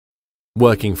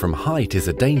Working from height is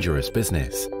a dangerous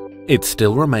business. It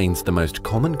still remains the most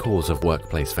common cause of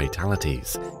workplace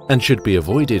fatalities and should be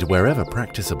avoided wherever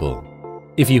practicable.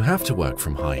 If you have to work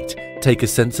from height, take a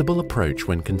sensible approach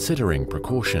when considering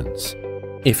precautions.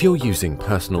 If you're using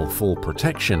personal fall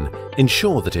protection,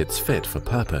 ensure that it's fit for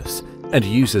purpose and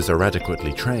users are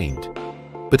adequately trained.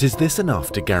 But is this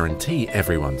enough to guarantee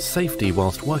everyone's safety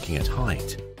whilst working at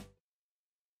height?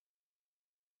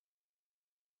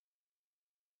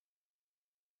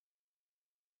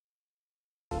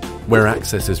 Where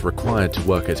access is required to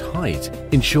work at height,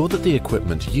 ensure that the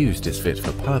equipment used is fit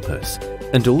for purpose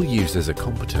and all users are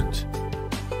competent.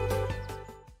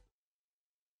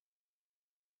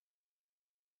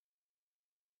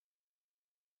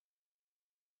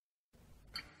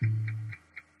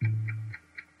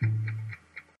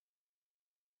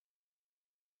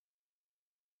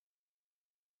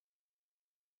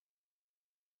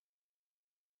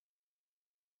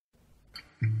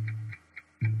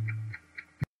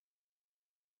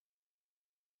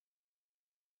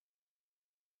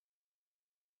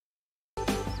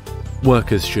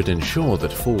 Workers should ensure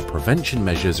that fall prevention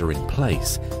measures are in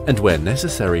place and, where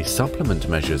necessary, supplement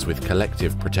measures with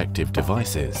collective protective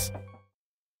devices.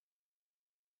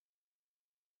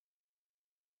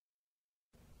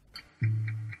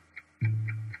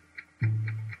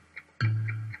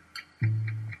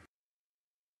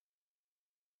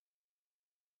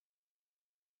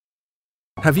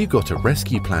 Have you got a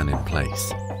rescue plan in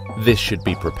place? This should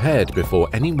be prepared before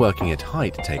any working at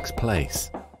height takes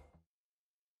place.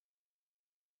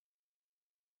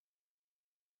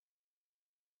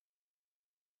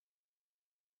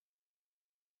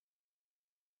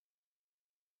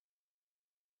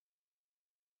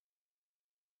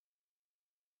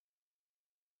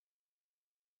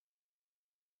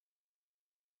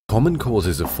 Common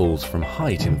causes of falls from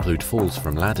height include falls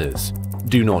from ladders.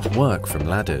 Do not work from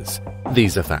ladders.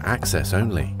 These are for access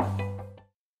only.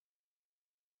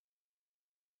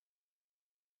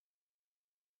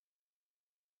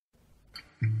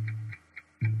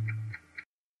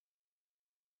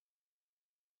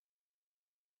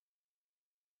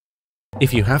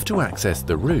 If you have to access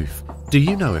the roof, do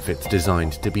you know if it's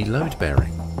designed to be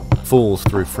load-bearing? Falls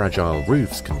through fragile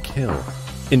roofs can kill.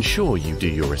 Ensure you do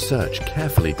your research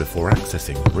carefully before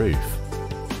accessing the roof.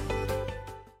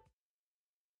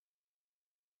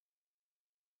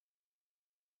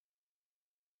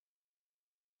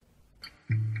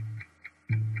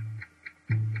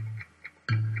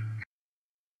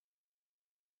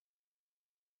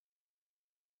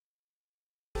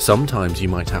 Sometimes you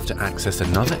might have to access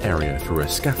another area through a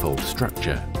scaffold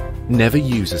structure. Never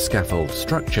use a scaffold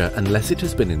structure unless it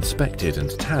has been inspected and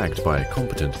tagged by a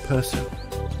competent person.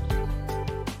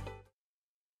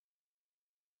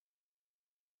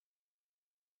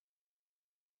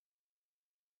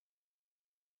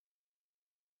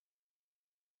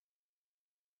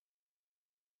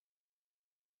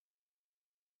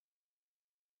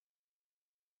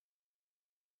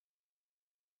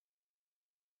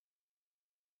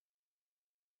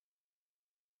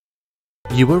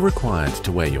 You are required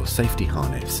to wear your safety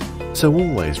harness, so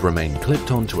always remain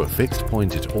clipped onto a fixed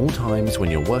point at all times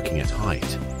when you're working at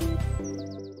height.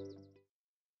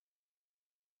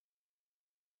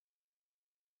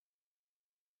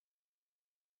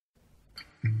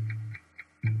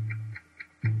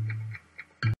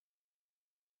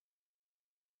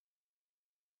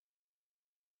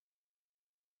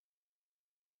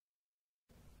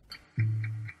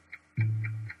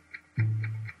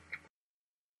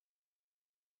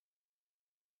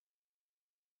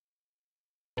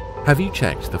 Have you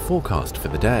checked the forecast for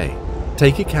the day?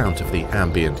 Take account of the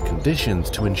ambient conditions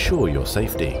to ensure your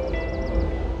safety.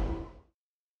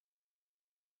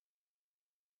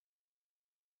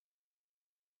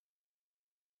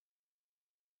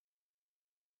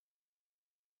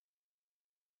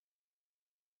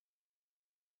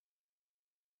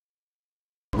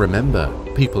 Remember,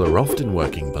 people are often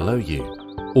working below you.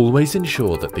 Always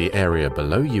ensure that the area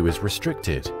below you is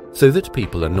restricted, so that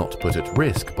people are not put at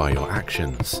risk by your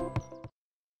actions.